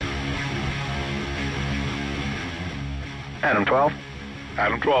Adam 12.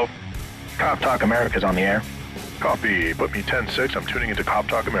 Adam 12. Cop Talk America's on the air. Copy. Put me 10-6. I'm tuning into Cop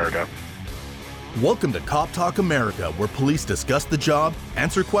Talk America. Welcome to Cop Talk America, where police discuss the job,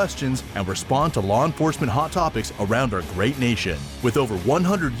 answer questions, and respond to law enforcement hot topics around our great nation. With over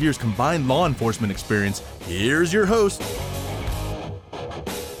 100 years combined law enforcement experience, here's your host.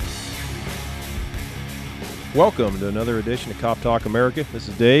 Welcome to another edition of Cop Talk America. This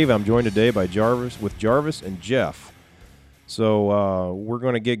is Dave. I'm joined today by Jarvis and Jeff. So we're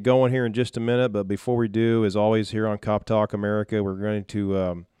going to get going here in just a minute, but before we do, as always here on Cop Talk America, we're going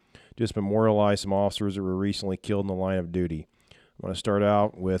to just memorialize some officers that were recently killed in the line of duty. I want to start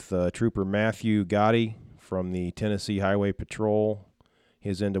out with Trooper Matthew Gotti from the Tennessee Highway Patrol.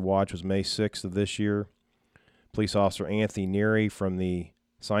 His end of watch was May 6th of this year. Police Officer Anthony Neary from the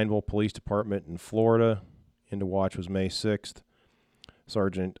Sineville Police Department in Florida. End of watch was May 6th.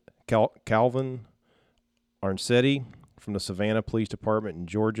 Sergeant Calvin Arnsetti from the Savannah Police Department in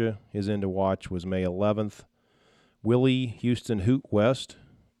Georgia. His end of watch was May 11th. Willie Houston Hoot West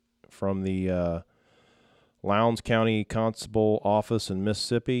from the Lowndes County Constable Office in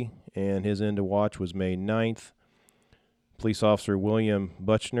Mississippi, and his end of watch was May 9th. Police Officer William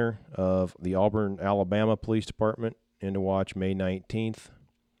Buchner of the Auburn, Alabama Police Department, end of watch May 19th.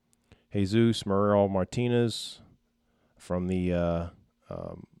 Jesus Morel Martinez from the, I'm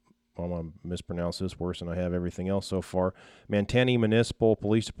going to mispronounce this worse than I have everything else so far, Mantani Municipal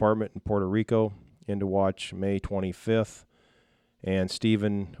Police Department in Puerto Rico, end of watch May 25th. And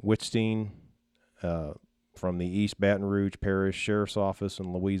Stephen Wittstein from the East Baton Rouge Parish Sheriff's Office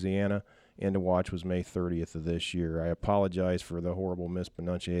in Louisiana, end of watch was May 30th of this year. I apologize for the horrible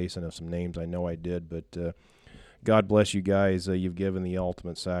mispronunciation of some names. I know I did, but God bless you guys. You've given the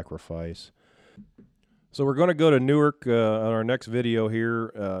ultimate sacrifice. So we're going to go to Newark on our next video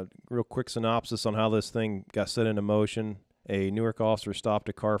here. Real quick synopsis on how this thing got set into motion. A Newark officer stopped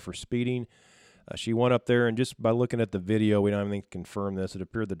a car for speeding. She went up there, and just by looking at the video, we don't even confirm this. It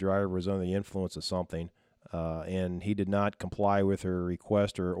appeared the driver was under the influence of something, and he did not comply with her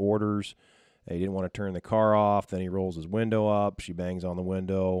request or orders. He didn't want to turn the car off. Then he rolls his window up. She bangs on the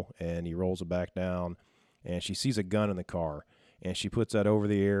window, and he rolls it back down. And she sees a gun in the car, and she puts that over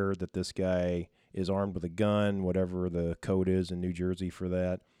the air that this guy is armed with a gun, whatever the code is in New Jersey for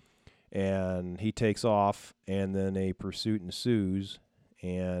that. And he takes off, and then a pursuit ensues.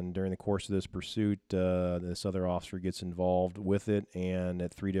 And during the course of this pursuit, this other officer gets involved with it, and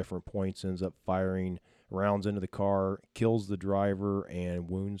at 3 different points ends up firing rounds into the car, kills the driver, and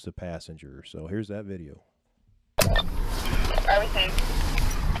wounds the passenger. So here's that video. Everything.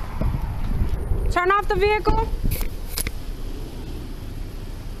 Turn off the vehicle.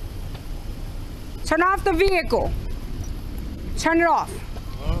 Turn off the vehicle. Turn it off.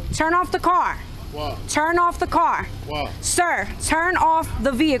 Turn off the car. What? Turn off the car. What? Sir, turn off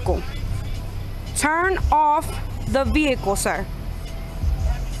the vehicle. Turn off the vehicle, sir.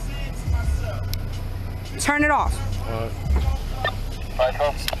 Turn it off.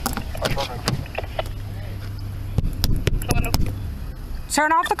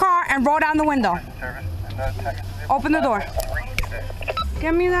 Turn off the car and roll down the window. Open the door.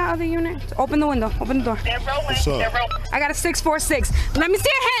 Give me that other unit. Open the window. Open the door. What's up? I got a 646. Let me see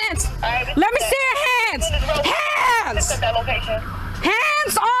your hands. Let me see your hands. Hands.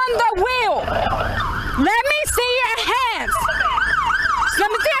 Hands on the wheel. Let me see your hands.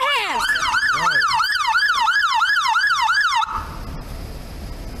 Let me see your hands.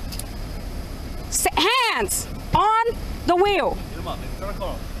 Hands on the wheel.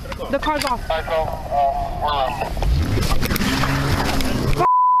 The car's off.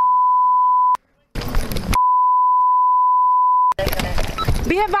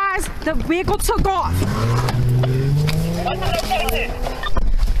 Be advised, the vehicle took off.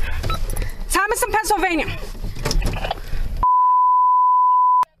 Thomason, Pennsylvania.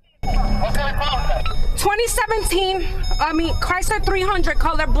 2017, Chrysler 300,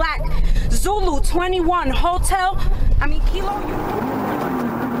 color black. Zulu 21, Kilo.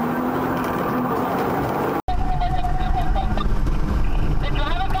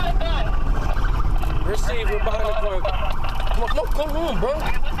 Receive, we're behind the car. Come on, bro.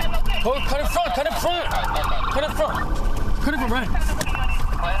 Cut in front. Cut in front, right?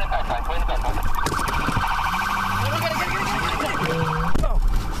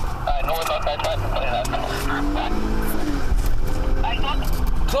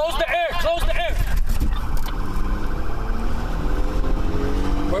 Close the air.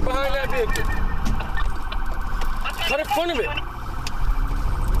 We're behind that vehicle. Cut in front of it.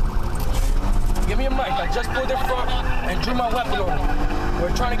 Give me a mic. I just pulled in front and drew my weapon on it.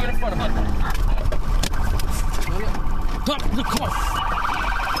 We're trying to get in front of it. Come on.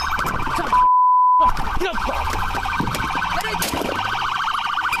 Get up.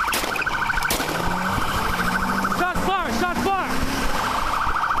 Shots fired.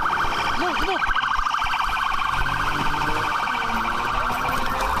 Come on.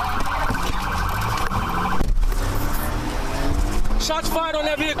 Shots fired on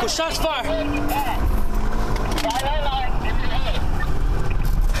that vehicle. Shots fired. 599.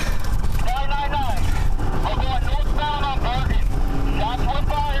 We're going northbound on Bergen. Shots were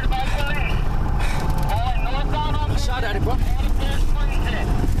fired by police. Going northbound on Bergen. Shot at it, bro.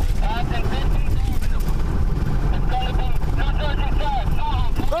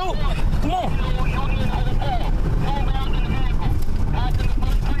 Oh, come on.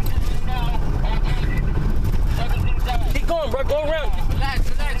 Keep going, bro. Go around. Relax,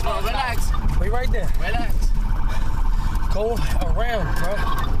 bro. Relax. Wait right there. Relax. Go around, bro.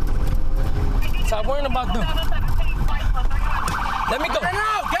 Stop worrying about them. Let me go. Get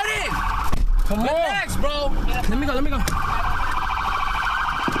out. Get in. Come on. Relax, bro. Let me go.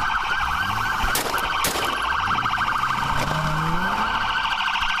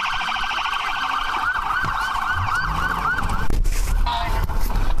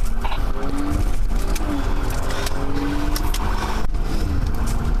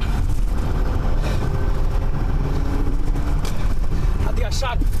 I think I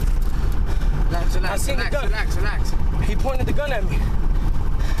shot him. I seen the gun. Relax. He pointed the gun at me.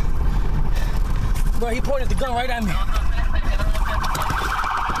 Bro, he pointed the gun right at me.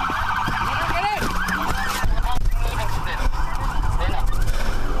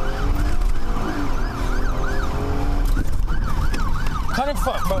 Cut in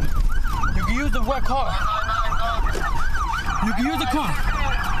front, bro. You can use the wet car. You can use the car.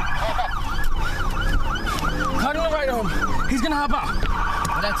 Cut in the right on him. He's gonna hop out.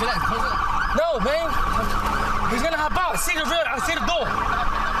 Relax. No, man. He's gonna hop out. I see the door.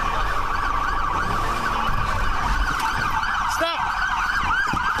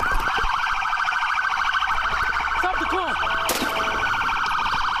 Stop the car.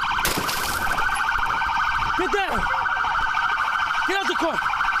 Get down. Get out the car.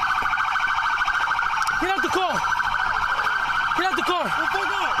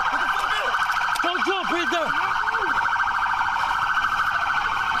 Don't jump. Put it down.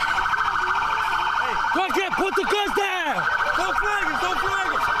 Go ahead, put the guns down. Don't flag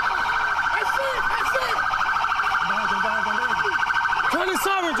it. That's it. Turn the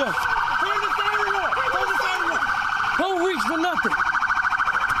sirens off. Don't reach for nothing.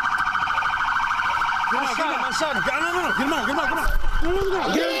 I shot him. No. Get him out.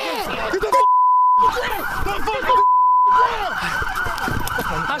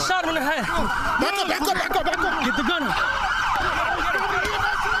 I shot him in the head. Back up. Get the gun out.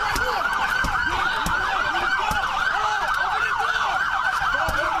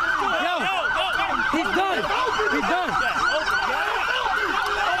 He's done.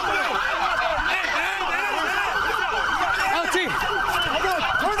 LT.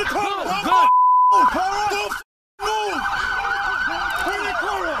 Turn the car off. Go. Don't move. Turn the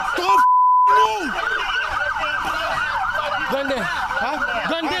car off. Don't move. Gun there. Huh?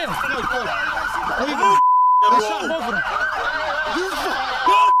 Gun there. I shot both of them.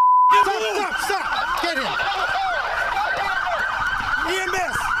 Stop. Get him.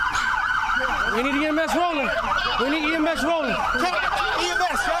 EMS. We need EMS rolling. EMS,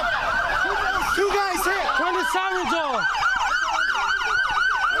 stop. Two guys here. Turn the sirens off.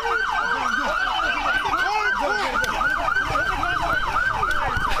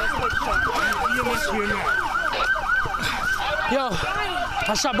 Yo,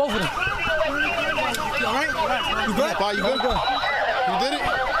 I shot both of them. You all right? You good? You good? You did it?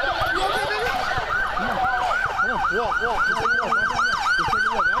 Walk.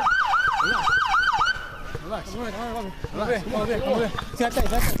 Relax.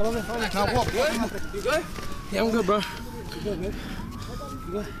 Now walk. You good? Yeah, I'm good, bro. You good, man?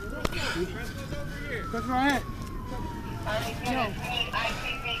 You good? Touch my hand.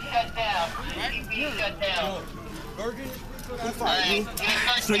 ITV shut down. Bergen?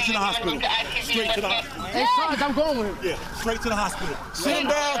 Straight to the hospital. Hey, Sarge, I'm going with him. Yeah, straight to the hospital. Sit him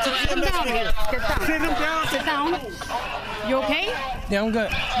down to the EMS here. Sit down. You okay? Yeah, I'm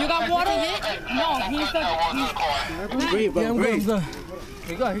good. You got water? No, he's Breathe, Yeah, I'm good.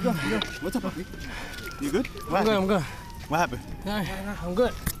 Here you go. What's up, puppy? You good? I'm good. What happened? Yeah, I'm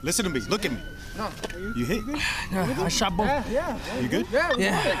good. Listen to me. Look at me. You hit? Yeah, I shot both. You good?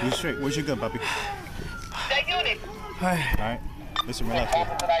 Yeah. You straight. Where's your gun, puppy? All right. All right. Listen, relax.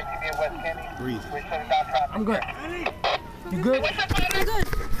 Breathe. I'm good. You good?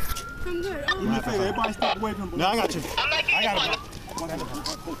 I'm good. Everybody step away from him. No, I got you. I got it. Where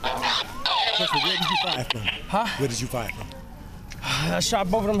did you fire from? Huh? Where did you fire from? I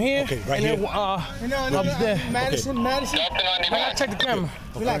shot both of them here. Okay, right and here. Then, up there. Madison. I gotta check the camera.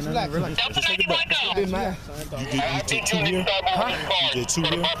 Relax. Just take a breath. Big man. You did 2 here? Huh? You did 2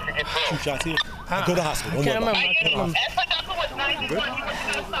 here? 2 shots here? Go to the hospital. I can't Don't remember. worry I can't remember.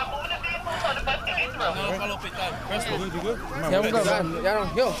 Yeah, I'm good, man.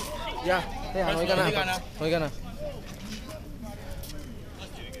 Yo. Yeah, no hay ganas. No hay ganas.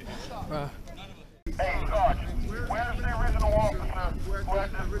 Hey, Sarge, where's the original officer who had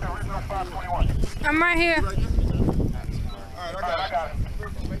the original 521? I'm right here. All right, I got it.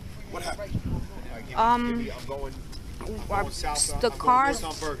 What happened? The car's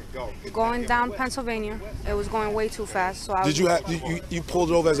going down Pennsylvania. It was going way too fast, so I Did you have you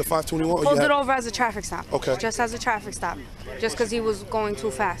pulled it over as a 521? Or pulled you it had, over as a traffic stop. Okay. Just as a traffic stop, just because he was going too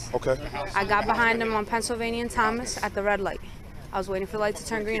fast. Okay. I got behind him on Pennsylvania and Thomas at the red light. I was waiting for the light to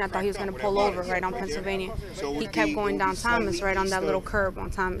turn green. I thought he was going to pull over right on Pennsylvania. He kept going down Thomas, right on that little curb on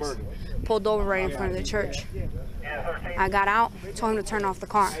Thomas. Pulled over right in front of the church. I got out, told him to turn off the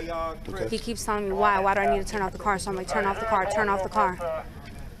car. He keeps telling me, why do I need to turn off the car? So I'm like, turn off the car, turn off the car.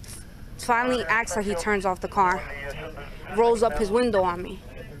 Finally acts like he turns off the car, rolls up his window on me.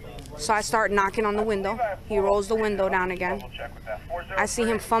 So I start knocking on the window. He rolls the window down again. I see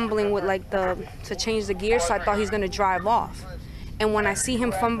him fumbling with to change the gears, so I thought he's gonna drive off. And when I see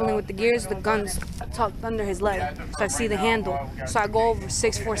him fumbling with the gears, the gun's tucked under his leg. So I see the handle. So I go over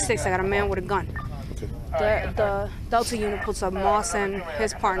 646, I got a man with a gun. The Delta unit puts up Moss and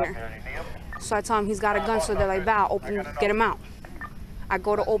his partner. So I tell him he's got a gun, so they're like, Val, get him out. I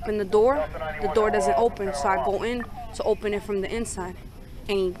go to open the door doesn't open, so I go in to open it from the inside,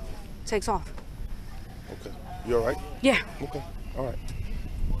 and he takes off. Okay. You all right? Yeah. Okay. All right.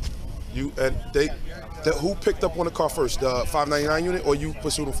 You and who picked up on the car first? The 599 unit, or you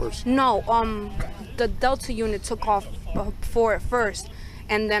pursued him first? No, the Delta unit took off for it first,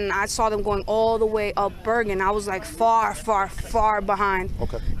 and then I saw them going all the way up Bergen. I was like far behind.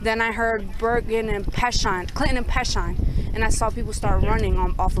 Okay. Then I heard Bergen and Clinton and Peshine, and I saw people start running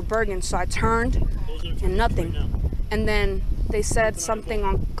off of Bergen. So I turned, and nothing. And then they said something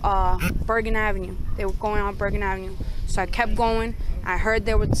on Bergen Avenue. They were going on Bergen Avenue. So I kept going. I heard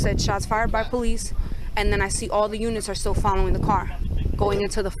said shots fired by police, and then I see all the units are still following the car, going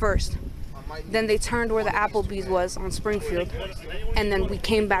into the first. Then they turned where the Applebee's was on Springfield, and then we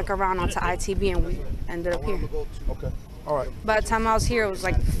came back around onto ITB, and we ended up here. Okay. All right. By the time I was here, it was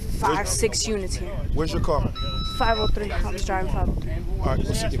like 5-6 units here. Where's your car? 503. I was driving 503. All right.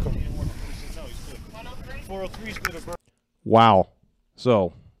 Let's see your car. Wow.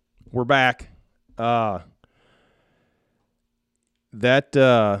 So we're back.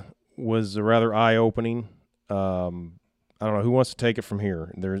 That was rather eye-opening. I don't know who wants to take it from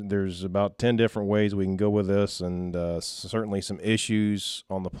here. There's about 10 different ways we can go with this, and certainly some issues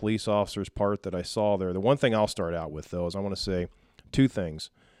on the police officer's part that I saw there. The one thing I'll start out with, though, is I want to say two things.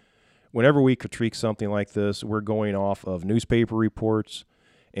 Whenever we critique something like this, we're going off of newspaper reports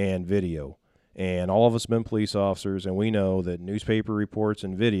and video. And all of us have been police officers, and we know that newspaper reports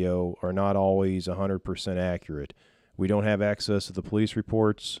and video are not always 100% accurate. We don't have access to the police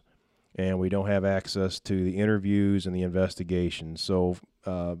reports, and we don't have access to the interviews and the investigations. So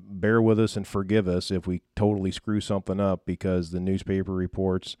bear with us and forgive us if we totally screw something up, because the newspaper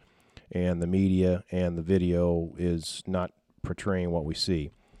reports and the media and the video is not portraying what we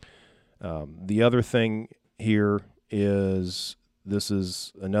see. The other thing here is this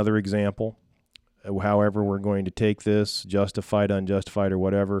is another example. However we're going to take this, justified, unjustified, or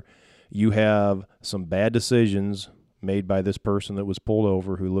whatever, you have some bad decisions made by this person that was pulled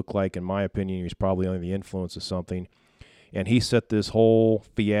over, who looked like, in my opinion, he was probably under the influence of something, and he set this whole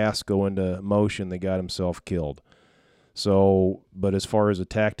fiasco into motion that got himself killed. So, but as far as the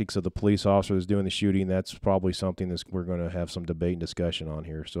tactics of the police officers doing the shooting, that's probably something that we're going to have some debate and discussion on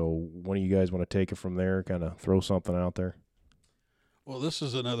here. So one of you guys want to take it from there, kind of throw something out there? Well, this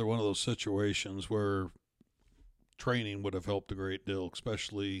is another one of those situations where training would have helped a great deal,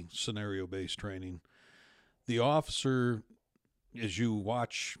 especially scenario-based training. The officer, as you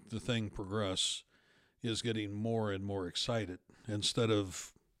watch the thing progress, is getting more and more excited. Instead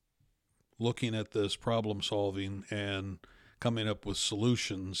of looking at this problem solving and coming up with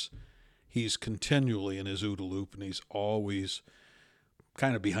solutions, he's continually in his OODA loop, and he's always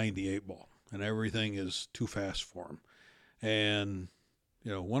kind of behind the eight ball, and everything is too fast for him. And,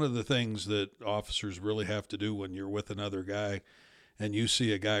 you know, one of the things that officers really have to do when you're with another guy and you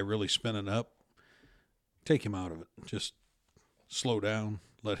see a guy really spinning up, take him out of it. Just slow down,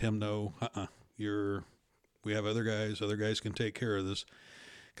 let him know, you're We have other guys. Other guys can take care of this.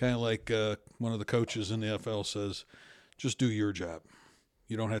 Kind of like one of the coaches in the NFL says, just do your job.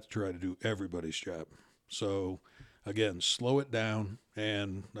 You don't have to try to do everybody's job. So, again, slow it down.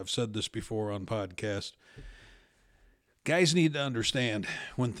 And I've said this before on podcast. Guys need to understand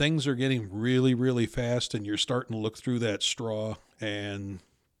when things are getting really, really fast and you're starting to look through that straw and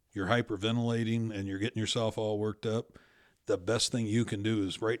you're hyperventilating and you're getting yourself all worked up, the best thing you can do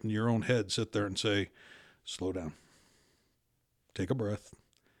is right in your own head, sit there and say, slow down. Take a breath.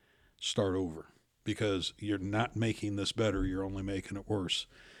 Start over. Because you're not making this better. You're only making it worse.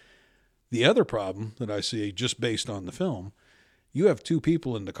 The other problem that I see just based on the film, you have two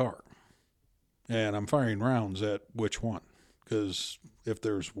people in the car. And I'm firing rounds at which one. Because if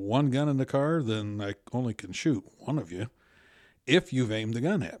there's one gun in the car, then I only can shoot one of you if you've aimed the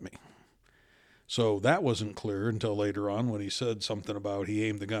gun at me. So that wasn't clear until later on when he said something about he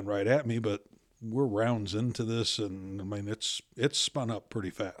aimed the gun right at me, but we're rounds into this, and I mean, it's spun up pretty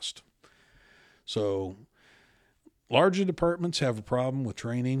fast. So larger departments have a problem with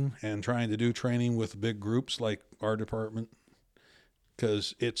training and trying to do training with big groups like our department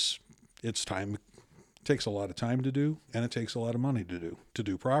because it's time. It takes a lot of time to do, and it takes a lot of money to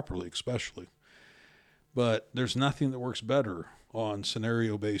do properly, especially. But there's nothing that works better on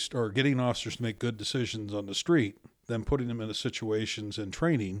scenario-based or getting officers to make good decisions on the street than putting them into situations and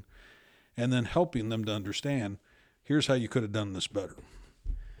training and then helping them to understand, here's how you could have done this better.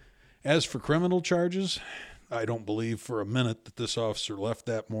 As for criminal charges, I don't believe for a minute that this officer left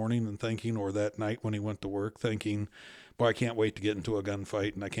that morning and thinking, or that night when he went to work thinking, boy, I can't wait to get into a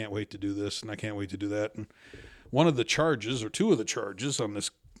gunfight, and I can't wait to do this, and I can't wait to do that. And one of the charges, or two of the charges on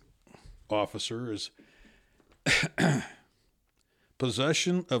this officer is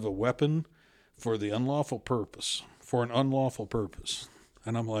possession of a weapon for an unlawful purpose.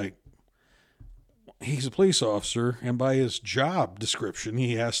 And I'm like, he's a police officer, and by his job description,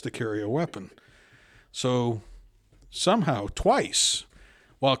 he has to carry a weapon. So somehow, twice,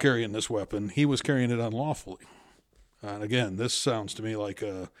 while carrying this weapon, he was carrying it unlawfully. And again, this sounds to me like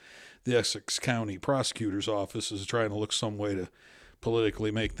the Essex County Prosecutor's Office is trying to look some way to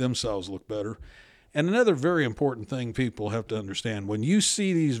politically make themselves look better. And another very important thing people have to understand, when you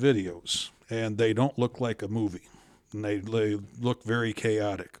see these videos and they don't look like a movie, and they look very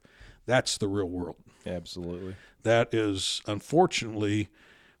chaotic, that's the real world. Absolutely. That is, unfortunately,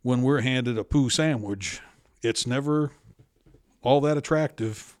 when we're handed a poo sandwich, it's never all that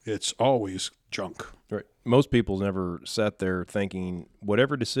attractive. It's always junk. Right. Most people never sat there thinking,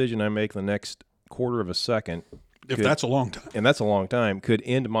 whatever decision I make the next quarter of a second, that's a long time. And that's a long time, could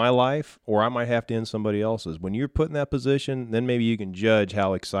end my life, or I might have to end somebody else's. When you're put in that position, then maybe you can judge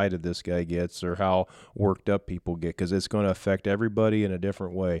how excited this guy gets or how worked up people get, because it's going to affect everybody in a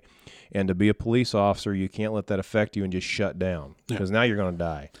different way. And to be a police officer, you can't let that affect you and just shut down, because now you're going to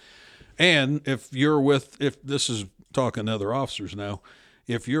die. And if this is talking to other officers now,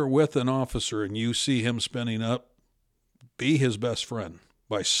 if you're with an officer and you see him spinning up, be his best friend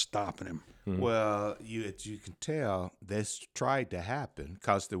by stopping him. Mm-hmm. Well, you can tell this tried to happen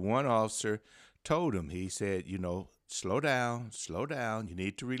because the one officer told him, he said, slow down, you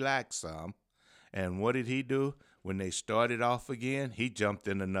need to relax some. And what did he do? When they started off again, he jumped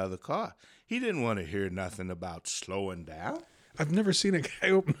in another car. He didn't want to hear nothing about slowing down. I've never seen a guy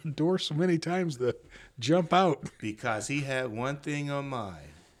open the door so many times to jump out. Because he had one thing on mind.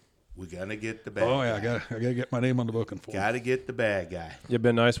 We got to get the bad guy. Oh, yeah, I gotta get my name on the booking form. Got to get the bad guy. It'd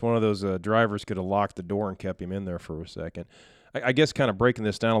been nice one of those drivers could have locked the door and kept him in there for a second. I guess kind of breaking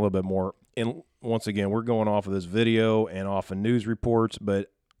this down a little bit more, and once again, we're going off of this video and off of news reports,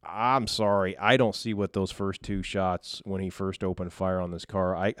 but I'm sorry, I don't see what those first two shots when he first opened fire on this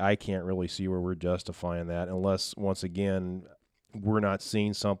car, I can't really see where we're justifying that unless, once again, we're not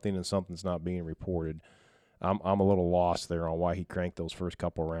seeing something and something's not being reported. I'm a little lost there on why he cranked those first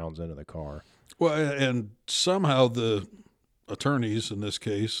couple rounds into the car. Well, and somehow the attorneys, in this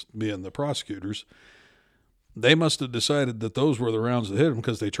case, being the prosecutors, they must have decided that those were the rounds that hit him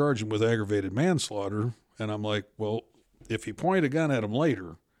because they charged him with aggravated manslaughter. And I'm like, well, if he pointed a gun at him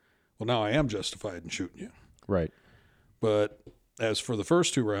later, well, now I am justified in shooting you. Right. But as for the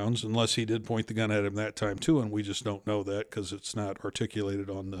first two rounds, unless he did point the gun at him that time too, and we just don't know that because it's not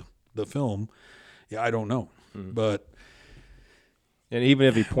articulated on the film, yeah, I don't know. Mm-hmm. And even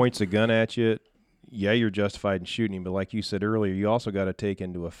if he points a gun at you, yeah, you're justified in shooting him. But like you said earlier, you also got to take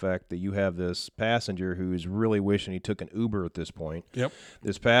into effect that you have this passenger who's really wishing he took an Uber at this point. Yep.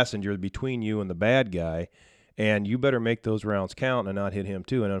 This passenger between you and the bad guy, and you better make those rounds count and not hit him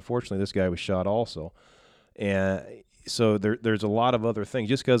too. And unfortunately, this guy was shot also. And So there's a lot of other things.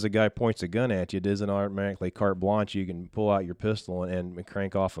 Just because a guy points a gun at you doesn't automatically carte blanche. You can pull out your pistol and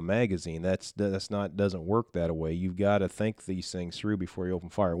crank off a magazine. Doesn't work that way. You've got to think these things through before you open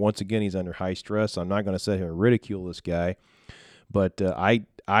fire. Once again, he's under high stress. I'm not going to sit here and ridicule this guy, but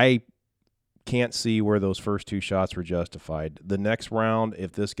I can't see where those first 2 shots were justified. The next round,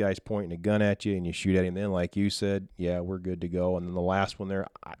 if this guy's pointing a gun at you and you shoot at him, then like you said, yeah, we're good to go. And then the last one there,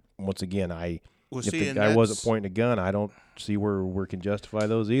 once again, if the guy wasn't pointing a gun, I don't see where we can justify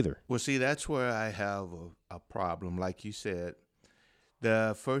those either. Well, see, that's where I have a problem. Like you said,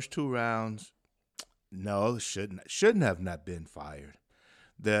 the first 2 rounds, no, shouldn't have not been fired.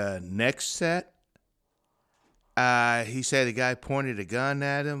 The next set, he said the guy pointed a gun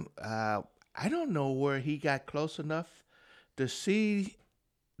at him. I don't know where he got close enough to see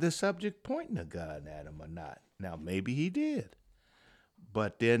the subject pointing a gun at him or not. Now, maybe he did.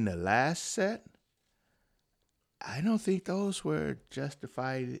 But then the last set, I don't think those were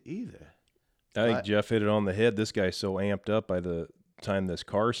justified either. I think Jeff hit it on the head. This guy's so amped up by the time this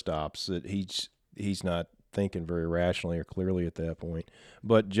car stops that he's not thinking very rationally or clearly at that point.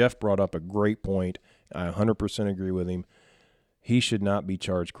 But Jeff brought up a great point. I 100% agree with him. He should not be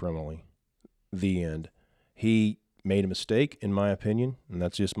charged criminally. The end. He made a mistake, in my opinion, and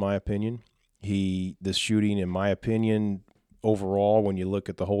that's just my opinion. This shooting, in my opinion, overall, when you look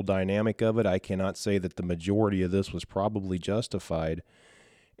at the whole dynamic of it, I cannot say that the majority of this was probably justified.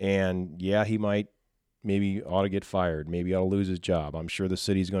 And yeah, he maybe ought to get fired. Maybe ought to lose his job. I'm sure the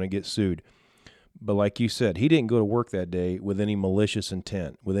city's going to get sued. But like you said, he didn't go to work that day with any malicious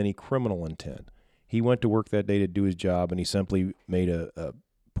intent, with any criminal intent. He went to work that day to do his job, and he simply made a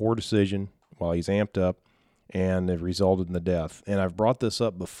poor decision while he's amped up, and it resulted in the death. And I've brought this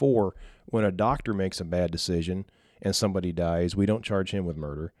up before. When a doctor makes a bad decision and somebody dies, we don't charge him with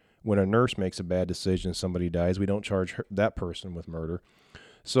murder. When a nurse makes a bad decision and somebody dies, we don't charge that person with murder.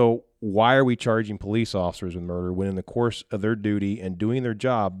 So why are we charging police officers with murder when in the course of their duty and doing their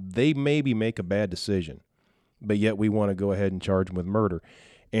job, they maybe make a bad decision, but yet we want to go ahead and charge them with murder?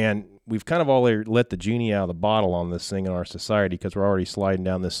 And we've kind of already let the genie out of the bottle on this thing in our society because we're already sliding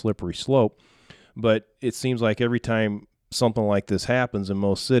down this slippery slope. But it seems like every time something like this happens in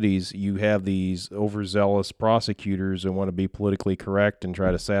most cities, you have these overzealous prosecutors that want to be politically correct and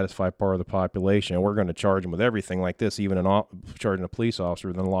try to satisfy part of the population. And we're going to charge them with everything like this, even charging a police officer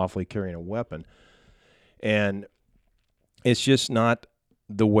with unlawfully carrying a weapon. And it's just not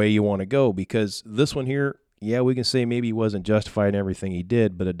the way you want to go, because this one here, yeah, we can say maybe he wasn't justified in everything he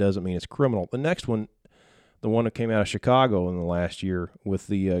did, but it doesn't mean it's criminal. The next one, the one that came out of Chicago in the last year with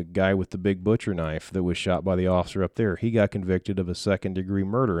the guy with the big butcher knife that was shot by the officer up there, he got convicted of a second-degree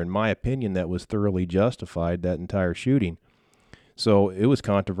murder. In my opinion, that was thoroughly justified, that entire shooting. So it was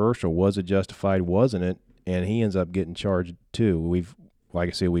controversial. Was it justified? Wasn't it? And he ends up getting charged too. Like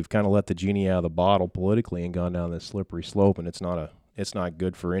I say, we've kind of let the genie out of the bottle politically and gone down this slippery slope, and it's not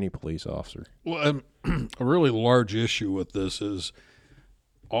good for any police officer. Well, a really large issue with this is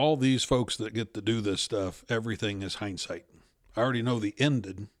all these folks that get to do this stuff, everything is hindsight. I already know the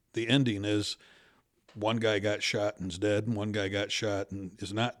ending. The ending is one guy got shot and is dead, and one guy got shot and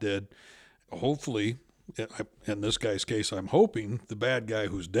is not dead. Hopefully, in this guy's case, I'm hoping the bad guy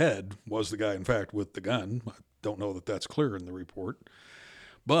who's dead was the guy, in fact, with the gun. I don't know that that's clear in the report.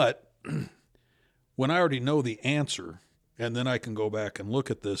 But when I already know the answer, and then I can go back and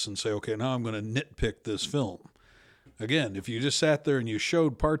look at this and say, okay, now I'm going to nitpick this film. Again, if you just sat there and you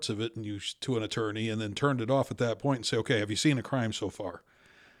showed parts of it to an attorney and then turned it off at that point and say, okay, have you seen a crime so far?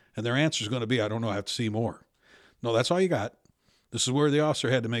 And their answer is going to be, I don't know, I have to see more. No, that's all you got. This is where the officer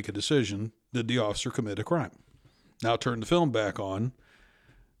had to make a decision. Did the officer commit a crime? Now turn the film back on,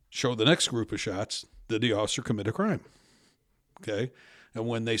 show the next group of shots. Did the officer commit a crime? Okay. And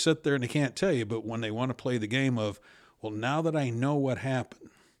when they sit there and they can't tell you, but when they want to play the game of, well, now that I know what happened,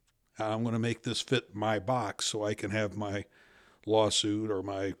 I'm going to make this fit my box so I can have my lawsuit or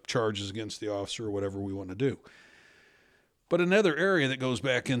my charges against the officer or whatever we want to do. But another area that goes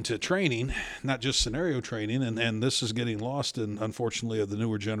back into training, not just scenario training, and this is getting lost in, unfortunately, of the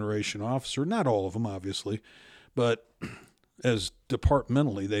newer generation officer, not all of them, obviously, but as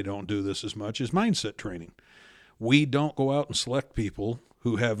departmentally they don't do this as much, is mindset training. We don't go out and select people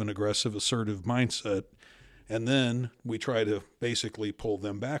who have an aggressive, assertive mindset, and then we try to basically pull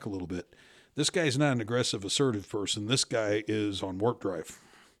them back a little bit. This guy's not an aggressive, assertive person. This guy is on warp drive.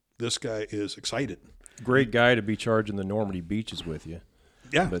 This guy is excited. Great guy to be charging the Normandy beaches with you.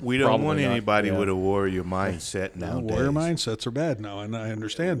 Yeah. But we don't want anybody with a warrior mindset nowadays. Warrior mindsets are bad now, and I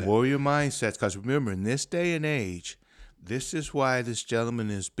understand that. Warrior mindsets, because remember, in this day and age, this is why this gentleman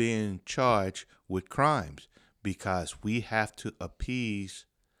is being charged with crimes, because we have to appease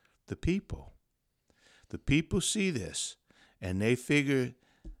the people. The people see this, and they figure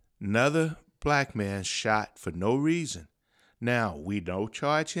another black man shot for no reason. Now, we don't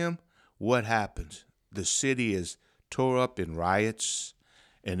charge him. What happens? The city is tore up in riots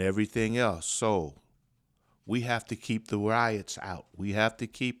and everything else. So we have to keep the riots out. We have to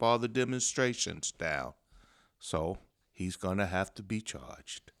keep all the demonstrations down. So he's going to have to be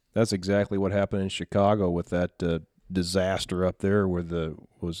charged. That's exactly what happened in Chicago with that disaster up there where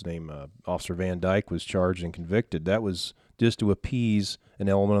Officer Van Dyke was charged and convicted. That was just to appease an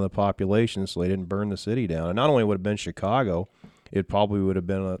element of the population so they didn't burn the city down. And not only would it have been Chicago, it probably would have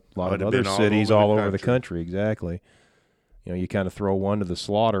been a lot of other cities all over the country. Exactly. You know, you kind of throw one to the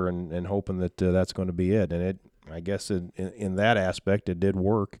slaughter and hoping that that's going to be it. And I guess in that aspect, it did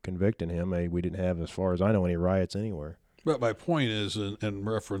work, convicting him. We didn't have, as far as I know, any riots anywhere. But my point is, in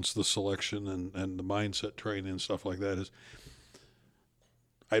reference to the selection and the mindset training and stuff like that, is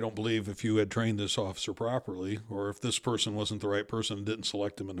I don't believe if you had trained this officer properly, or if this person wasn't the right person and didn't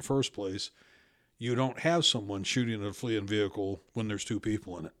select him in the first place, you don't have someone shooting a fleeing vehicle when there's two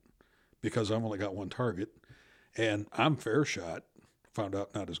people in it, because I've only got one target, and I'm fair shot. Found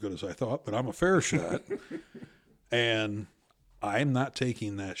out not as good as I thought, but I'm a fair shot, and I'm not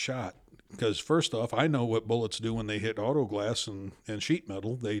taking that shot. Because first off, I know what bullets do when they hit auto glass and sheet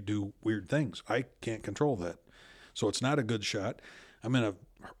metal. They do weird things. I can't control that. So it's not a good shot. I'm in an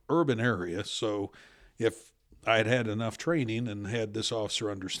urban area, so if I had enough training and had this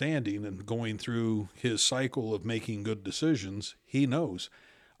officer understanding and going through his cycle of making good decisions, he knows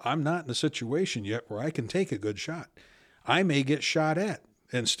I'm not in a situation yet where I can take a good shot. I may get shot at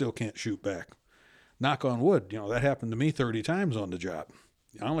and still can't shoot back. Knock on wood, that happened to me 30 times on the job.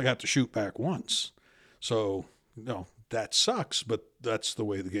 I only got to shoot back once. So, that sucks, but that's the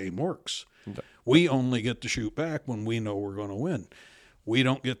way the game works. Okay. We only get to shoot back when we know we're going to win. We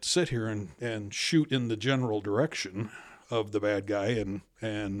don't get to sit here and shoot in the general direction of the bad guy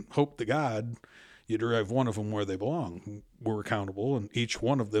and hope to God you drive one of them where they belong. We're accountable, and each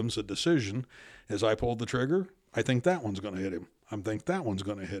one of them's a decision. As I pulled the trigger, I think that one's going to hit him. I think that one's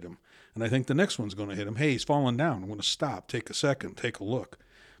going to hit him. And I think the next one's going to hit him. Hey, he's falling down. I'm going to stop, take a second, take a look.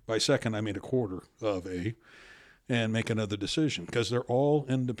 By second, I mean a quarter of and make another decision, because they're all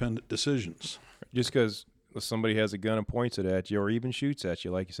independent decisions. Just because somebody has a gun and points it at you or even shoots at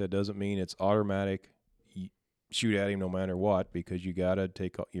you, like you said, doesn't mean it's automatic. You shoot at him no matter what, because you got to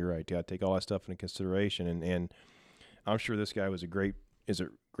take, you're right, you got to take all that stuff into consideration. And I'm sure this guy was a great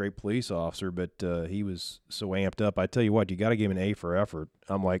police officer, but he was so amped up. I tell you what, you got to give him an A for effort.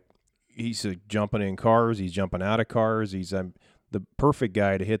 I'm like, he's jumping in cars, he's jumping out of cars, he's the perfect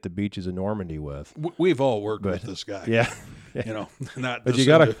guy to hit the beaches of Normandy with. We've all worked with this guy. Yeah. Not but this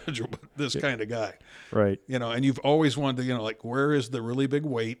individual, but this kind of guy. Right. And you've always wanted to, like, where is the really big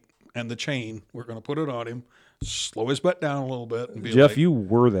weight and the chain? We're going to put it on him, slow his butt down a little bit. And be Jeff, like, you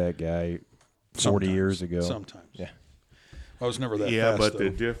were that guy 40 years ago. Sometimes. Yeah. I was never that fast, Yeah, but though. the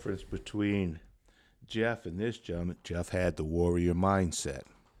difference between Jeff and this gentleman, Jeff had the warrior mindset.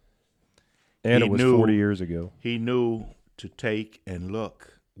 And it was 40 years ago. He knew to take and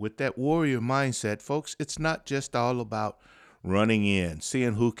look. With that warrior mindset, folks, it's not just all about running in,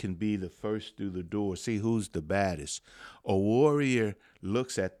 seeing who can be the first through the door, see who's the baddest. A warrior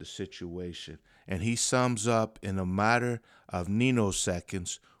looks at the situation, and he sums up in a matter of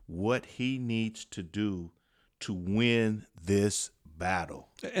nanoseconds what he needs to do to win this battle.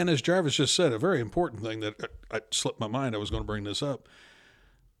 And as Jarvis just said, a very important thing that I slipped my mind, I was going to bring this up.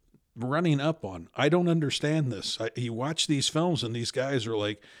 Running up on. I don't understand this. You watch these films and these guys are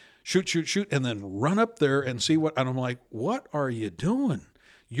like, shoot, shoot, shoot, and then run up there and see what, and I'm like, what are you doing?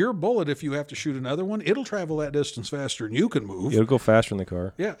 Your bullet, if you have to shoot another one, it'll travel that distance faster than you can move. It'll go faster in the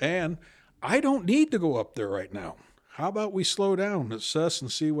car. Yeah, and I don't need to go up there right now. How about we slow down, assess, and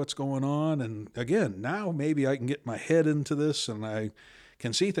see what's going on? And again, now maybe I can get my head into this and I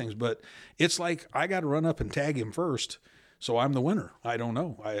can see things, but it's like I got to run up and tag him first. So I'm the winner. I don't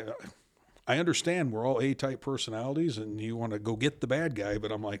know. I understand we're all A-type personalities and you want to go get the bad guy,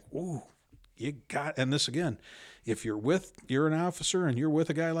 but I'm like, whoa, and this again, if you're an officer and you're with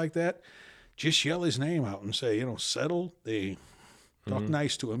a guy like that, just yell his name out and say, settle, talk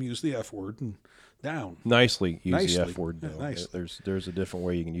nice to him, use the F word and down. Nicely use the F word. Yeah, nicely. There's a different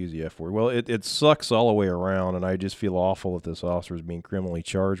way you can use the F word. Well, it sucks all the way around, and I just feel awful that this officer is being criminally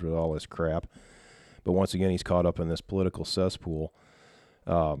charged with all this crap. But once again, he's caught up in this political cesspool.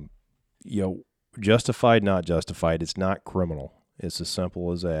 Justified, not justified. It's not criminal. It's as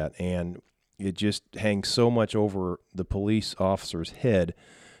simple as that. And it just hangs so much over the police officer's head,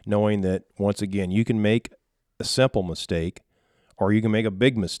 knowing that, once again, you can make a simple mistake, or you can make a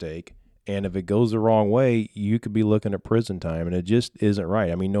big mistake. And if it goes the wrong way, you could be looking at prison time, and it just isn't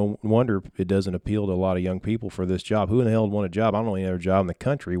right. I mean, no wonder it doesn't appeal to a lot of young people for this job. Who in the hell would want a job? I don't know any other job in the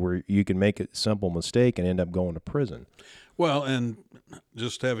country where you can make a simple mistake and end up going to prison. Well, and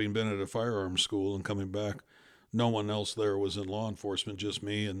just having been at a firearms school and coming back, no one else there was in law enforcement, just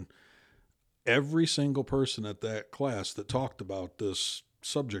me. And every single person at that class that talked about this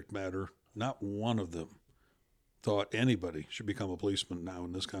subject matter, not one of them thought anybody should become a policeman now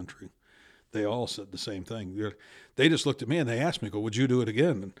in this country. They all said the same thing. They just looked at me and they asked me, would you do it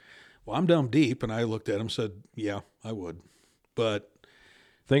again? And, well, I'm down deep. And I looked at them and said, yeah, I would. But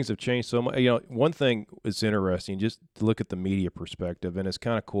things have changed so much. You know, one thing is interesting, just to look at the media perspective, and it's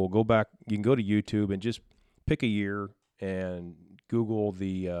kind of cool. Go back, you can go to YouTube and just pick a year and Google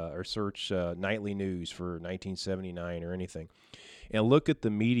or search nightly news for 1979 or anything, and look at the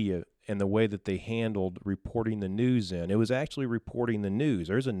media and the way that they handled reporting the news in. It was actually reporting the news.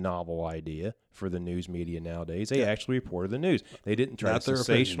 There's a novel idea for the news media nowadays. They actually reported the news. They didn't try to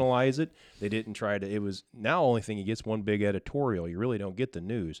sensationalize it. They didn't try to, it was now only thing, it gets one big editorial. You really don't get the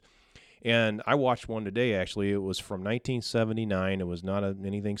news. And I watched one today, actually. It was from 1979. It was not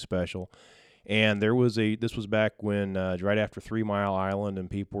anything special. And this was back when, right after 3 Mile Island, and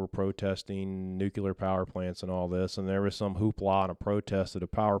people were protesting nuclear power plants and all this, and there was some hoopla and a protest at a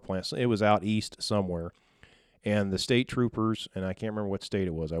power plant. It was out east somewhere. And the state troopers, and I can't remember what state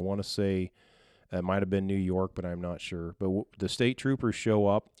it was. I want to say it might have been New York, but I'm not sure. But the state troopers show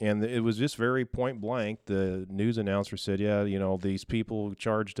up, and it was just very point blank. The news announcer said, yeah, you know, these people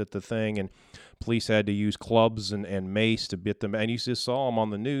charged at the thing, and police had to use clubs and mace to beat them. And you just saw them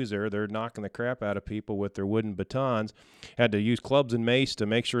on the news there. They're knocking the crap out of people with their wooden batons. Had to use clubs and mace to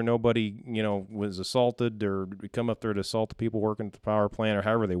make sure nobody, you know, was assaulted or come up there to assault the people working at the power plant, or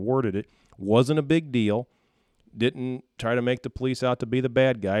however they worded it. Wasn't a big deal. Didn't try to make the police out to be the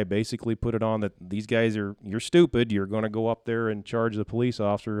bad guy. Basically put it on that these guys you're stupid. You're going to go up there and charge the police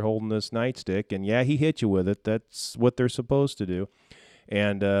officer holding this nightstick. And yeah, he hit you with it. That's what they're supposed to do.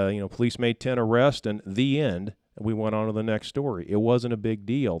 And, police made 10 arrests, and the end. We went on to the next story. It wasn't a big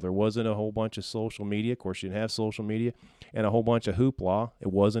deal. There wasn't a whole bunch of social media. Of course, you didn't have social media, and a whole bunch of hoopla. It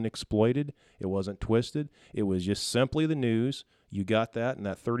wasn't exploited. It wasn't twisted. It was just simply the news. You got that in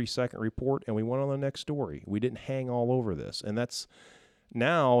that 30-second report, and we went on the next story. We didn't hang all over this. And that's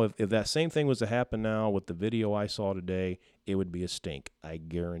now, if that same thing was to happen now with the video I saw today, it would be a stink. I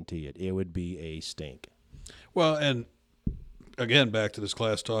guarantee it. It would be a stink. Well, and again, back to this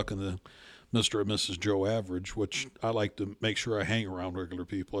class talking to Mr. and Mrs. Joe Average, which I like to make sure I hang around regular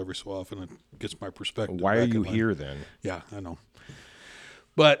people every so often. It gets my perspective. Why are you here then? Yeah, I know.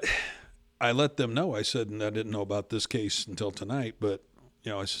 But I let them know. I said, and I didn't know about this case until tonight, but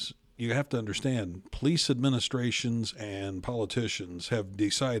you have to understand, police administrations and politicians have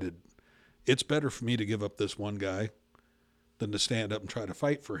decided it's better for me to give up this one guy than to stand up and try to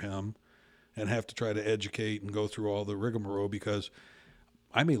fight for him and have to try to educate and go through all the rigmarole, because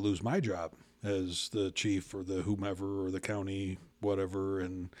I may lose my job as the chief or the whomever or the county whatever.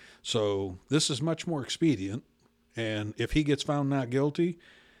 And so this is much more expedient. And if he gets found not guilty,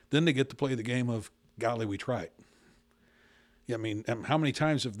 then they get to play the game of, golly, we tried. I mean, how many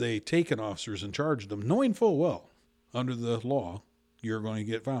times have they taken officers and charged them, knowing full well, under the law, you're going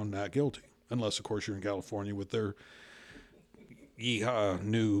to get found not guilty. Unless, of course, you're in California with their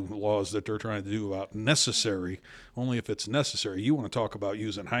new laws that they're trying to do about necessary, only if it's necessary. You want to talk about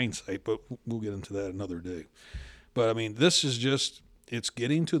using hindsight, but we'll get into that another day. But, I mean, this is just, it's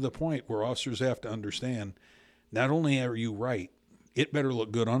getting to the point where officers have to understand, not only are you right, it better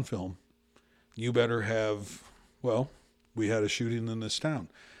look good on film. You better have, well, we had a shooting in this town.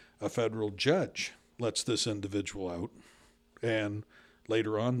 A federal judge lets this individual out, and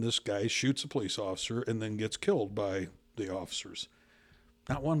later on this guy shoots a police officer and then gets killed by the officers.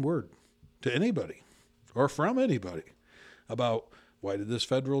 Not one word to anybody or from anybody about why did this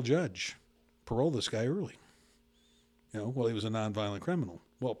federal judge parole this guy early? Well, he was a nonviolent criminal.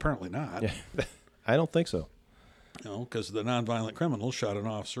 Well, apparently not. Yeah, I don't think so. Because the nonviolent criminal shot an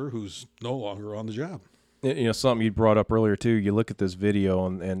officer who's no longer on the job. Something you brought up earlier, too, you look at this video,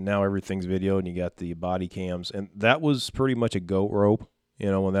 and now everything's video, and you got the body cams, and that was pretty much a goat rope,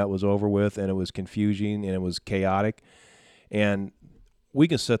 when that was over with, and it was confusing, and it was chaotic. And we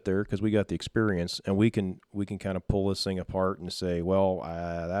can sit there, because we got the experience, and we can kind of pull this thing apart and say, well,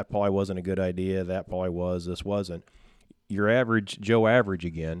 that probably wasn't a good idea, that probably was, this wasn't. Your average Joe Average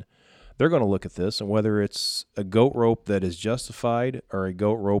again, they're going to look at this, and whether it's a goat rope that is justified or a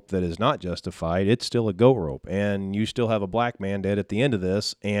goat rope that is not justified, it's still a goat rope. And you still have a black man dead at the end of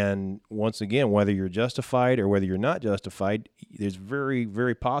this. And once again, whether you're justified or whether you're not justified, there's very,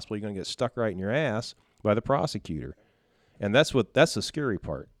 very possible you're going to get stuck right in your ass by the prosecutor. And that's the scary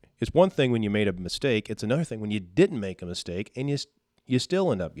part. It's one thing when you made a mistake. It's another thing when you didn't make a mistake and you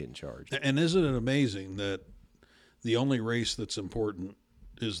still end up getting charged. And isn't it amazing that the only race that's important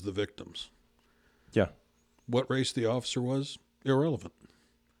is the victims? Yeah. What race the officer was, irrelevant.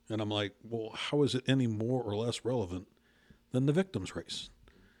 And I'm like, well, how is it any more or less relevant than the victim's race?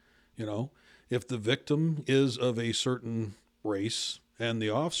 You know, if the victim is of a certain race and the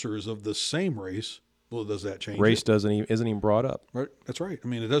officer is of the same race, well, does that change? Race isn't even brought up. Right. That's right. I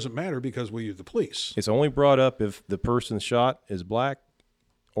mean, it doesn't matter because we're the police. It's only brought up if the person shot is black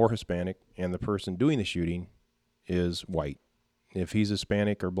or Hispanic and the person doing the shooting is white. If he's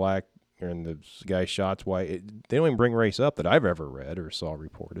Hispanic or black and the guy shot's white, they don't even bring race up that I've ever read or saw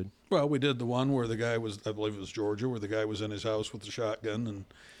reported. Well, we did the one where the guy was, I believe it was Georgia, where the guy was in his house with the shotgun and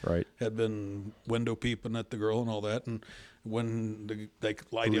had been window peeping at the girl and all that. And when they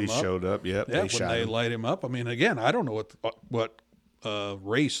light him up, showed up, when they light him up, I mean, again, I don't know what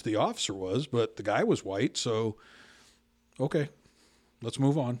race the officer was, but the guy was white. So, okay, let's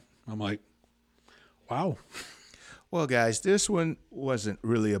move on. I'm like, wow. Well, guys, this one wasn't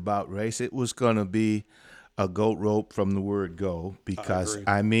really about race. It was going to be a goat rope from the word go because,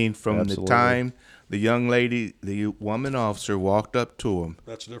 I mean, from the time the young lady, the woman officer walked up to him.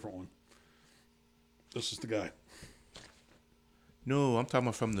 That's a different one. This is the guy. No, I'm talking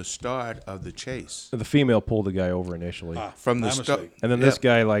about from the start of the chase. The female pulled the guy over initially. From the start. And then this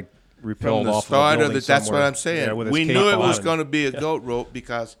guy, repelled off start of the that's what I'm saying. Yeah, we knew it was going to be a goat rope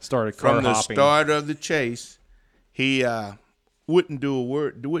because from the start of the chase, he wouldn't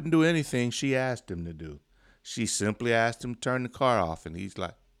do anything she asked him to do. She simply asked him to turn the car off, and he's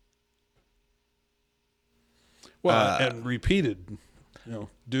like, well, and repeated,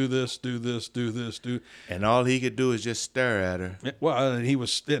 do this, do this, do this, do. And all he could do is just stare at her. Well, and he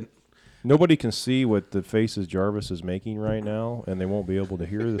was. Nobody can see what the faces Jarvis is making right now, and they won't be able to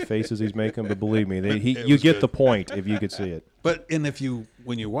hear the faces he's making. But believe me, you get the point if you could see it. But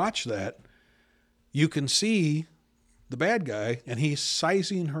when you watch that, you can see the bad guy, and he's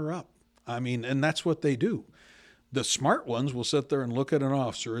sizing her up. I mean, and that's what they do. The smart ones will sit there and look at an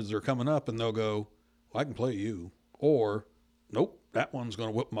officer as they're coming up, and they'll go, well, I can play you. Or, nope, that one's going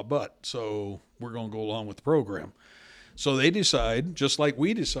to whip my butt, so we're going to go along with the program. So they decide, just like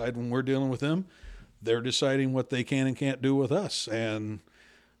we decide when we're dealing with them, they're deciding what they can and can't do with us. And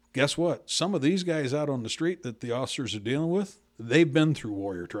guess what? Some of these guys out on the street that the officers are dealing with, they've been through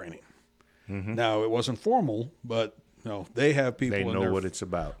warrior training. Mm-hmm. Now, it wasn't formal, but they have people. They know what it's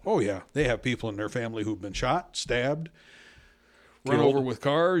about. Oh, yeah. They have people in their family who've been shot, stabbed, run over with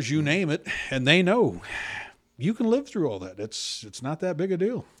cars, you name it, and they know you can live through all that. It's not that big a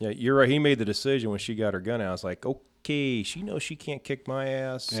deal. Yeah, you're right. He made the decision when she got her gun out. It's like, okay, she knows she can't kick my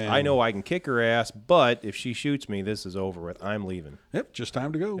ass. And I know I can kick her ass, but if she shoots me, this is over with. I'm leaving. Yep, just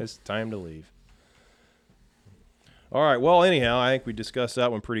time to go. It's time to leave. All right, well, anyhow, I think we discussed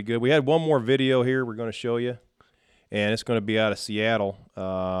that one pretty good. We had one more video here we're going to show you, and it's going to be out of Seattle.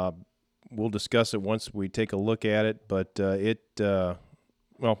 We'll discuss it once we take a look at it, but we'll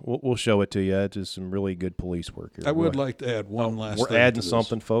show it to you. It's just some really good police work here. I would like to add one last thing. We're adding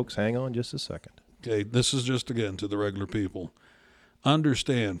something, folks. Hang on just a second. Okay, this is just, again, to the regular people.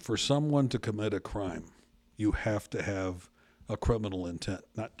 Understand, for someone to commit a crime, you have to have a criminal intent.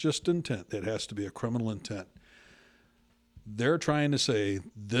 Not just intent. It has to be a criminal intent. They're trying to say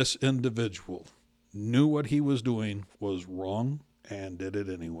this individual knew what he was doing was wrong and did it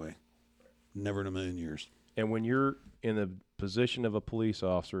anyway. Never in a million years. And when you're in the position of a police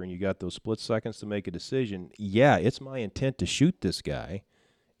officer and you got those split seconds to make a decision, yeah, it's my intent to shoot this guy.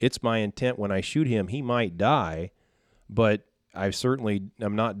 It's my intent when I shoot him, he might die, but I'm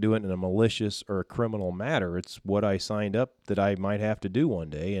not doing it in a malicious or a criminal matter. It's what I signed up that I might have to do one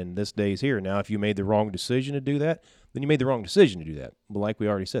day, and this day's here. Now, if you made the wrong decision to do that, then you made the wrong decision to do that. But like we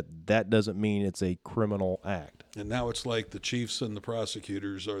already said, that doesn't mean it's a criminal act. And now it's like the chiefs and the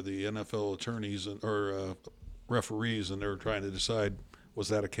prosecutors are the NFL attorneys or referees, and they're trying to decide, was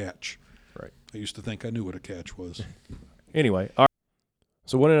that a catch? Right. I used to think I knew what a catch was. Anyway, all right.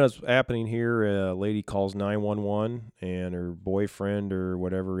 So what ends up happening here, a lady calls 911, and her boyfriend or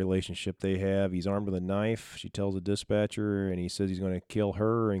whatever relationship they have, he's armed with a knife. She tells the dispatcher, and he says he's going to kill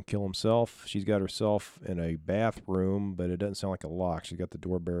her and kill himself. She's got herself in a bathroom, but it doesn't sound like a lock. She's got the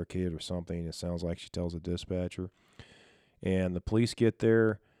door barricaded or something. It sounds like she tells the dispatcher. And the police get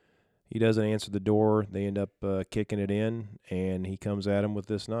there. He doesn't answer the door. They end up kicking it in, and he comes at him with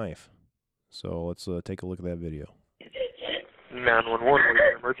this knife. So let's take a look at that video. 911, what is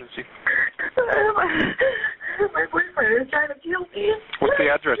your emergency? My boyfriend is trying to kill me. What's the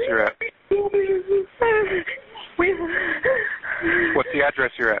address you're at? What's the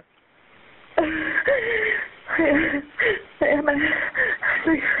address you're at?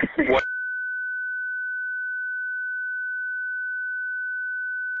 What?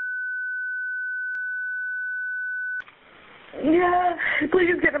 Yeah,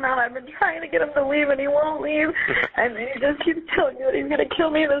 please get him out. I've been trying to get him to leave, and he won't leave. And he just keeps telling me that he's going to kill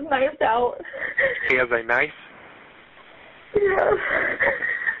me with his knife out. He has a knife? Yeah.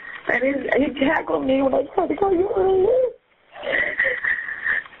 And he tackled me when I tried to call you earlier.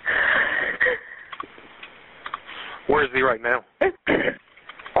 Where is he right now? I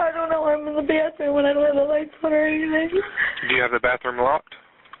don't know. I'm in the bathroom when I don't have the lights on or anything. Do you have the bathroom locked?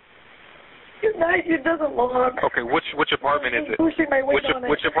 No, it doesn't lock. Okay, which apartment is it? Pushing my weight on it.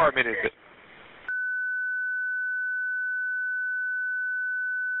 Which apartment is it?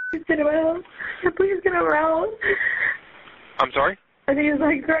 Please get him out. Please get him out. I'm sorry? And he's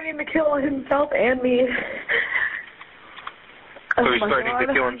like threatening to kill himself and me. So he's threatening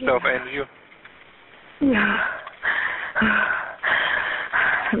to kill himself and you? Yeah.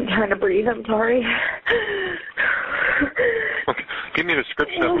 I'm trying to breathe. I'm sorry. Okay. Give me a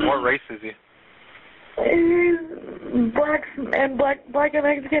description of what race is he? He's black and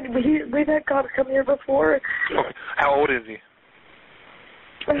Mexican. We've had cops come here before. Okay. How old is he?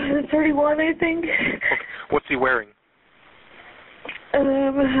 31, I think. Okay. What's he wearing?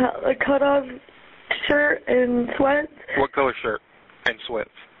 A cut-off shirt and sweats. What color shirt and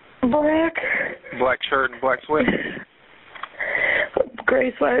sweats? Black. Black shirt and black sweats?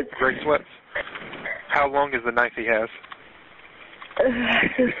 Gray sweats. Gray sweats. How long is the knife he has?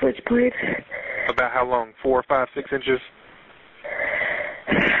 The switchblade. About how long? 4, 5, 6 inches?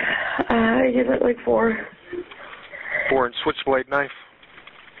 I give it like 4. 4-inch switchblade knife?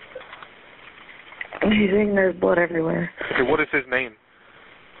 He's saying there's blood everywhere. Okay, what is his name?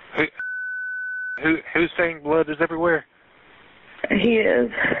 Who's saying blood is everywhere? He is.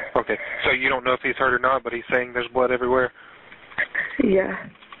 Okay, so you don't know if he's hurt or not, but he's saying there's blood everywhere? Yeah.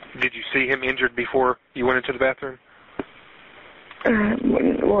 Did you see him injured before you went into the bathroom?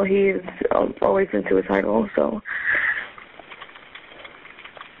 Well, he's always been suicidal, so.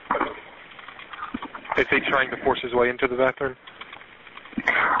 Is he trying to force his way into the bathroom?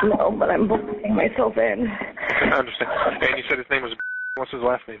 No, but I'm bullying myself in. Okay, I understand. And you said his name was... What's his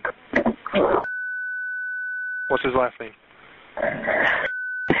last name? What's his last name?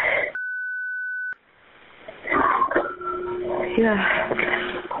 Yeah. Okay.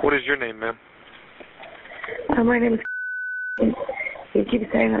 What is your name, ma'am? My name is... He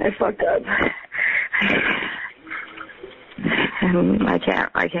keeps saying that I fucked up. And I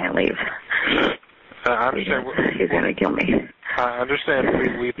can't leave. I understand. He's gonna kill me. I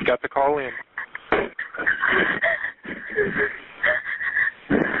understand. We've got the call in.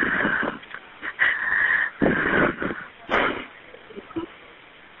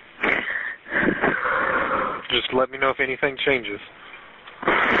 Just let me know if anything changes.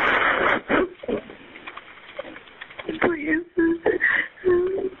 Please.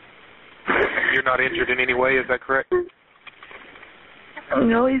 You're not injured in any way, is that correct?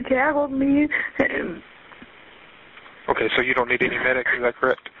 No, he tackled me. Okay, so you don't need any medics, is that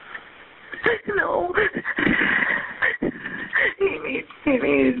correct? No. He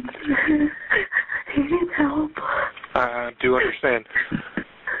needs help. I do understand.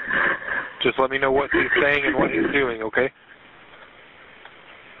 Just let me know what he's saying and what he's doing, okay?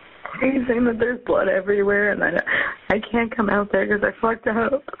 He's saying that there's blood everywhere and I can't come out there because I fucked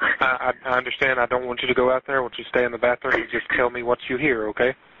up. I understand. I don't want you to go out there. I want you to stay in the bathroom and just tell me what you hear,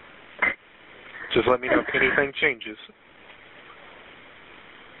 okay? Just let me know if anything changes.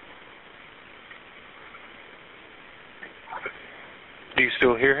 Do you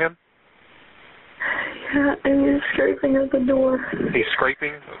still hear him? Yeah, and he's scraping at the door. He's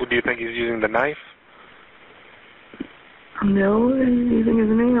scraping? Do you think he's using the knife? No, he's using his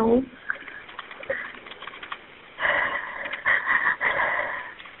nails.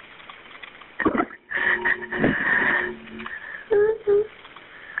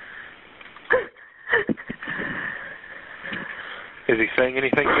 Is he saying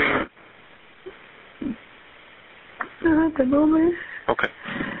anything to you? Not at the moment. Okay.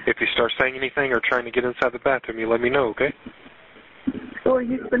 If he starts saying anything or trying to get inside the bathroom, you let me know, okay? Well,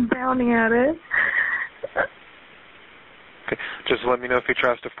 he's been pounding at it. Okay. Just let me know if he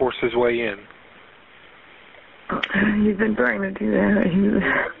tries to force his way in. He's been trying to do that.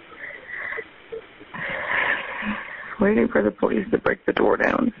 waiting for the police to break the door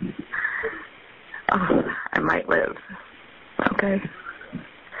down. Oh, I might live. Okay.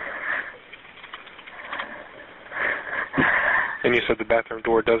 And you said the bathroom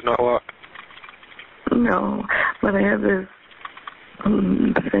door does not lock? No, but I have this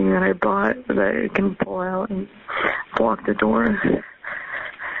thing that I bought that I can pull out and block the door.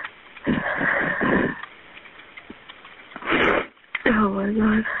 Oh my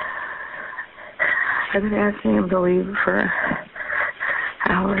God. I've been asking him to leave for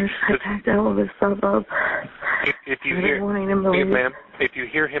hours. I packed all of his stuff up. If you I've hear, been wanting him to leave. ma'am, if you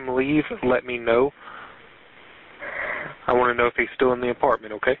hear him leave, let me know. I want to know if he's still in the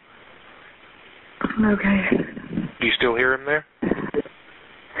apartment, okay? Okay. Do you still hear him there?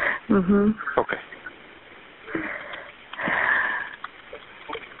 Mhm. Okay.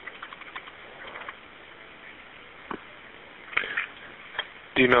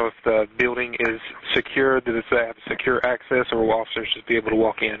 Do you know if the building is secure? Does it have secure access, or will officers just be able to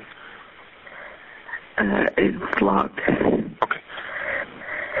walk in? It's locked. Okay.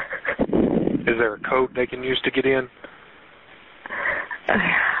 Is there a code they can use to get in?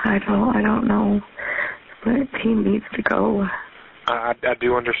 I don't know. My team needs to go. I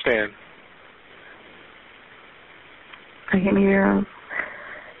do understand. I can hear them.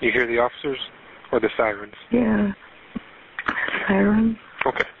 You hear the officers or the sirens? Yeah. Sirens.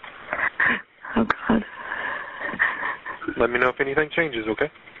 Okay. Oh, God. Let me know if anything changes,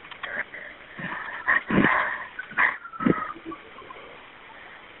 okay?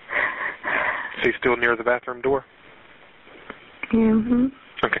 Is he still near the bathroom door? Mm-hmm.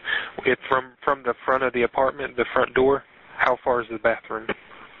 Okay. It's from the front of the apartment, the front door. How far is the bathroom?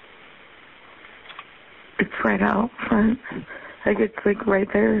 It's right out front. Like it's like right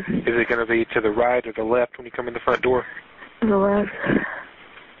there. Is it going to be to the right or the left when you come in the front door? The left.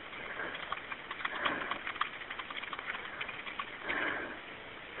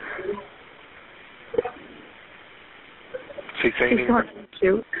 Is he saying He's not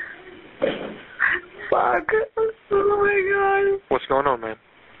cute. Fuck. Oh my God. What's going on, man?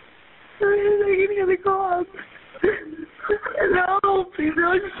 I can hear the cops. No, please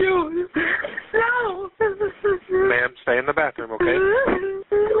don't shoot. No. Ma'am, stay in the bathroom, okay?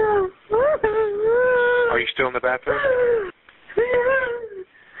 Are you still in the bathroom?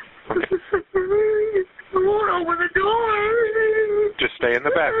 Okay. I won't open the door. Just stay in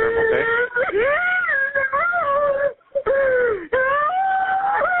the bathroom, okay?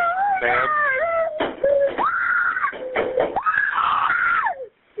 Ma'am?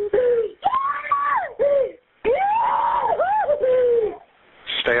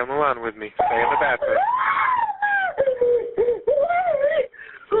 Stay on the line with me. Stay in the bathroom.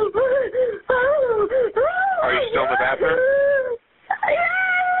 Are you still in the bathroom?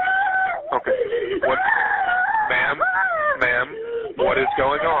 Okay. What? Ma'am, what is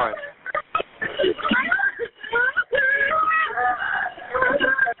going on?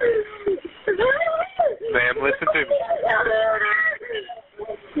 Ma'am, listen to me.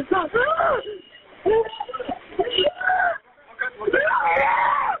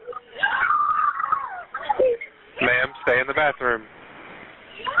 Ma'am, stay in the bathroom.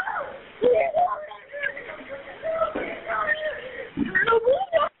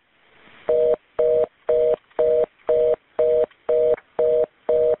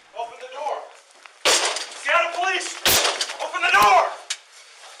 Open the door. Seattle Police, open the door.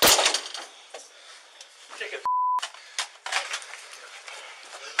 Kick it.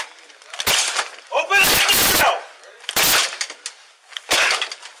 Open it now.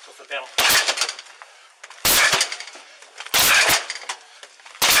 Go for the panel.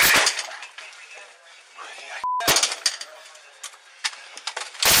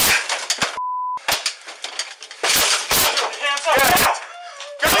 Hands up now.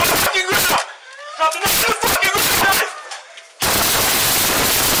 Get on the fucking ground. Drop the knife to the fucking ground.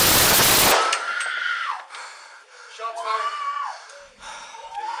 Shots fired.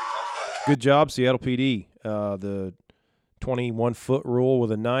 Good job, Seattle PD. The 21-foot rule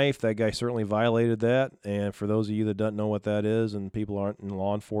with a knife, that guy certainly violated that. And for those of you that don't know what that is and people aren't in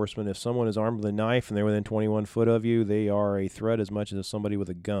law enforcement, if someone is armed with a knife and they're within 21 foot of you, they are a threat as much as somebody with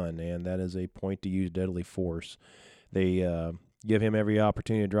a gun, and that is a point to use deadly force. They give him every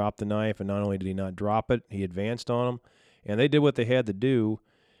opportunity to drop the knife, and not only did he not drop it, he advanced on them. And they did what they had to do,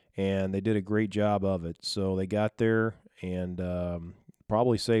 and they did a great job of it. So they got there and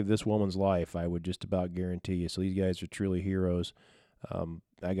probably saved this woman's life, I would just about guarantee you. So these guys are truly heroes.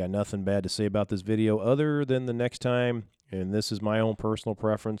 I got nothing bad to say about this video other than the next time, and this is my own personal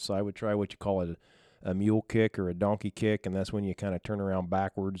preference, I would try what you call a mule kick or a donkey kick, and that's when you kind of turn around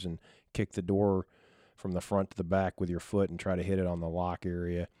backwards and kick the door from the front to the back with your foot and try to hit it on the lock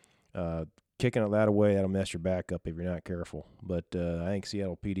area. Kicking it that away, that'll mess your back up if you're not careful. But I think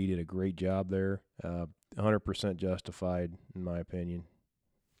Seattle PD did a great job there. 100% justified, in my opinion.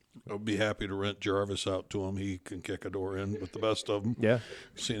 I'll be happy to rent Jarvis out to him. He can kick a door in with the best of them. Yeah.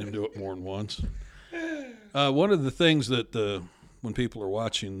 I've seen him do it more than once. One of the things that when people are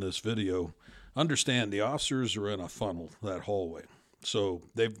watching this video, understand the officers are in a funnel, that hallway. So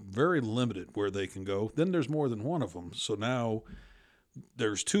they're very limited where they can go. Then there's more than one of them. So now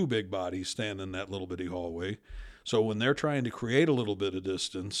there's two big bodies standing in that little bitty hallway. So when they're trying to create a little bit of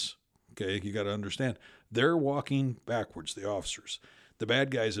distance, okay, you got to understand, they're walking backwards, the officers. The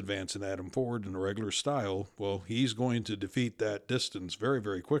bad guy's advancing at him forward in a regular style. Well, he's going to defeat that distance very,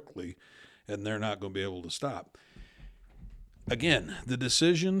 very quickly, and they're not going to be able to stop. Again, the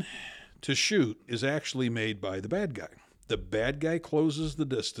decision to shoot is actually made by the bad guy. The bad guy closes the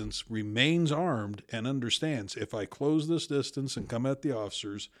distance, remains armed, and understands if I close this distance and come at the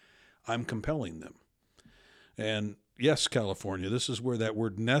officers, I'm compelling them. And yes, California, this is where that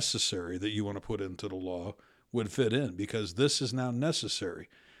word necessary that you want to put into the law would fit in, because this is now necessary.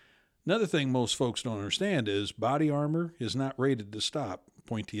 Another thing most folks don't understand is body armor is not rated to stop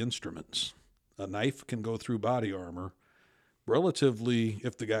pointy instruments. A knife can go through body armor relatively,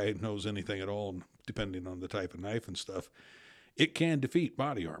 if the guy knows anything at all, depending on the type of knife and stuff. It can defeat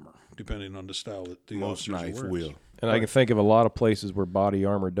body armor, depending on the style that the most knife will. And I can think of a lot of places where body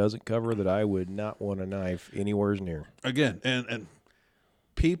armor doesn't cover that I would not want a knife anywhere near. Again, and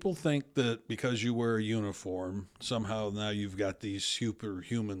people think that because you wear a uniform, somehow now you've got these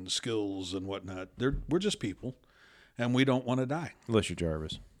superhuman skills and whatnot. We're just people, and we don't want to die. Unless you're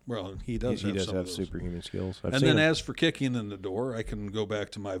Jarvis. Well, he does have superhuman skills. And then as for kicking in the door, I can go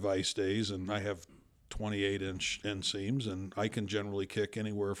back to my Vice days, and I have 28-inch inseams, and I can generally kick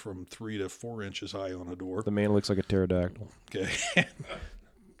anywhere from 3 to 4 inches high on a door. The man looks like a pterodactyl. Okay.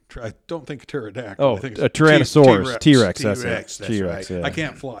 I don't think a pterodactyl. Oh, I think a Tyrannosaurus. T-Rex. That's T-Rex. Yeah. I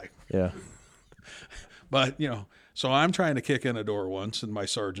can't fly. Yeah. But, so I'm trying to kick in a door once, and my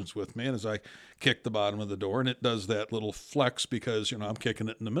sergeant's with me, and as I kick the bottom of the door, and it does that little flex because, I'm kicking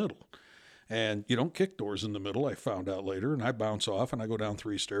it in the middle. And you don't kick doors in the middle, I found out later, and I bounce off, and I go down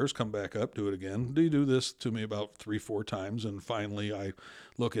 3 stairs, come back up, do it again. You do this to me about 3-4 times, and finally I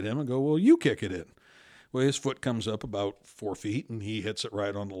look at him and go, well, you kick it in. Well, his foot comes up about 4 feet, and he hits it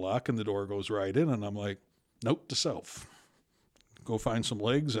right on the lock, and the door goes right in, and I'm like, note to self. Go find some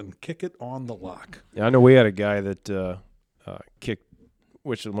legs and kick it on the lock. Yeah, I know we had a guy that kicked,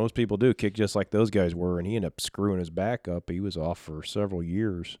 which most people do, kick just like those guys were, and he ended up screwing his back up. He was off for several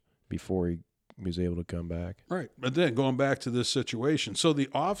years before he was able to come back. Right. But then going back to this situation, so the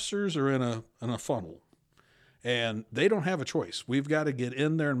officers are in a funnel, and they don't have a choice. We've got to get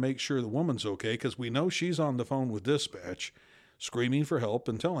in there and make sure the woman's okay, because we know she's on the phone with dispatch, screaming for help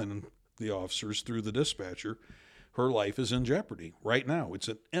and telling the officers through the dispatcher her life is in jeopardy right now. It's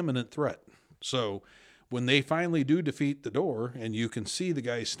an imminent threat. So when they finally do defeat the door, and you can see the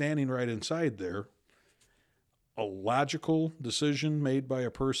guy standing right inside there, a logical decision made by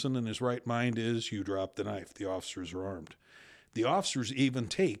a person in his right mind is you drop the knife. The officers are armed. The officers even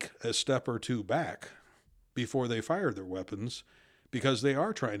take a step or two back before they fire their weapons, because they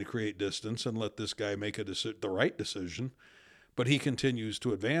are trying to create distance and let this guy make the right decision, but he continues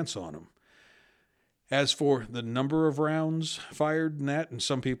to advance on him. As for the number of rounds fired in that, and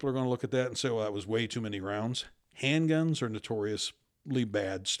some people are going to look at that and say, well, that was way too many rounds. Handguns are notoriously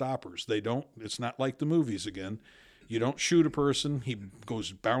bad stoppers. It's not like the movies again. You don't shoot a person, he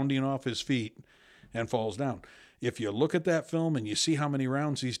goes bounding off his feet and falls down. If you look at that film and you see how many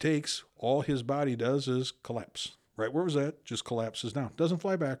rounds he takes, all his body does is collapse. Right where it was at, just collapses down. Doesn't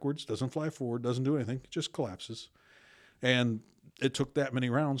fly backwards, doesn't fly forward, doesn't do anything, it just collapses. And it took that many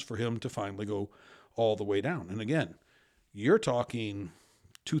rounds for him to finally go all the way down. And again, you're talking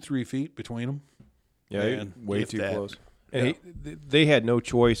 2-3 feet between them. Yeah, and way too close. And they had no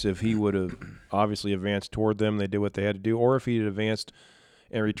choice if he would have obviously advanced toward them. They did what they had to do, or if he had advanced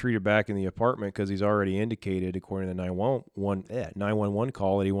and retreated back in the apartment, because he's already indicated, according to the 911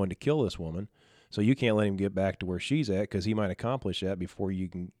 call, that he wanted to kill this woman. So you can't let him get back to where she's at, because he might accomplish that before you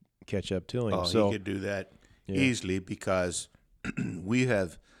can catch up to him. Oh, so he could do that easily, because we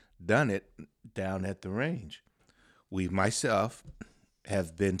have done it down at the range. Myself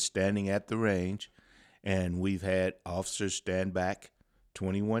have been standing at the range, and we've had officers stand back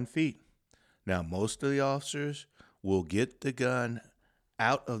 21 feet. Now, most of the officers will get the gun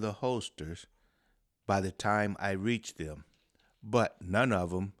out of the holsters by the time I reach them, but none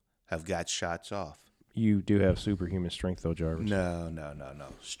of them have got shots off. You do have superhuman strength, though, Jarvis. No.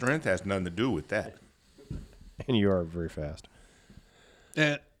 Strength has nothing to do with that. And you are very fast.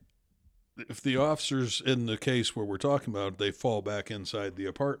 And if the officers in the case where we're talking about, they fall back inside the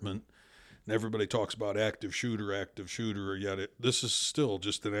apartment, and everybody talks about active shooter, or yet this is still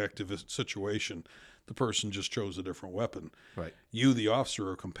just an active situation. The person just chose a different weapon. Right. You, the officer,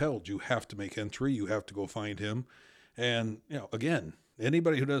 are compelled. You have to make entry. You have to go find him. And, again,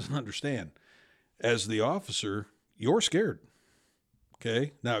 anybody who doesn't understand, as the officer, you're scared.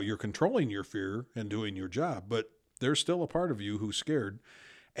 Okay? Now, you're controlling your fear and doing your job, but there's still a part of you who's scared.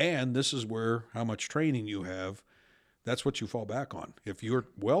 And this is where how much training you have, that's what you fall back on. If you're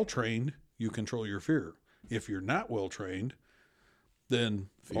well-trained, you control your fear. If you're not well-trained, then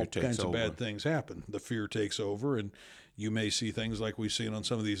all kinds of bad things happen. The fear takes over, and you may see things like we've seen on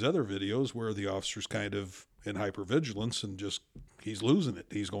some of these other videos where the officer's kind of in hypervigilance and just he's losing it.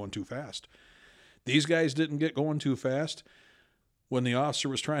 He's going too fast. These guys didn't get going too fast. When the officer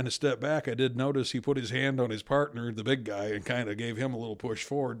was trying to step back, I did notice he put his hand on his partner, the big guy, and kind of gave him a little push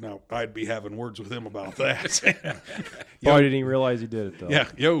forward. Now, I'd be having words with him about that. Probably didn't even realize he did it, though. Yeah,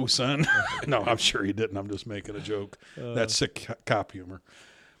 yo, son. No, I'm sure he didn't. I'm just making a joke. That's sick cop humor.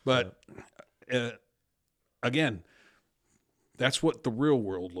 But, again, that's what the real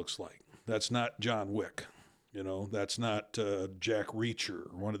world looks like. That's not John Wick. That's not Jack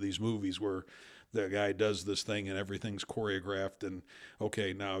Reacher, one of these movies where the guy does this thing and everything's choreographed and,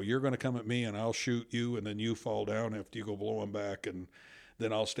 okay, now you're going to come at me and I'll shoot you and then you fall down after you go blow him back and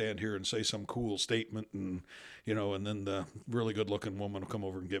then I'll stand here and say some cool statement and, and then the really good-looking woman will come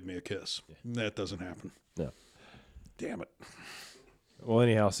over and give me a kiss. Yeah. That doesn't happen. No. Damn it. Well,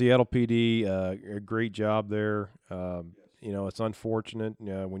 anyhow, Seattle PD, a great job there. It's unfortunate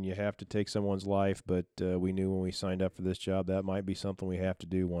when you have to take someone's life, but we knew when we signed up for this job that might be something we have to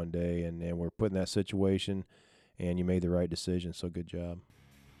do one day, and we're put in that situation, and you made the right decision, so good job.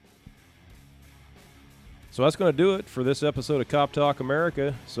 So that's going to do it for this episode of Cop Talk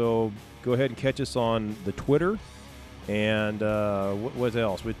America. So go ahead and catch us on the Twitter, and what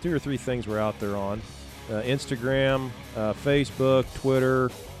else? With 2 or 3 things we're out there on. Instagram, Facebook,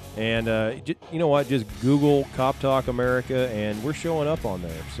 Twitter, and you know what? Just Google Cop Talk America, and we're showing up on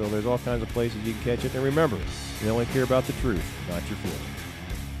there. So there's all kinds of places you can catch it. And remember, you only care about the truth, not your feelings.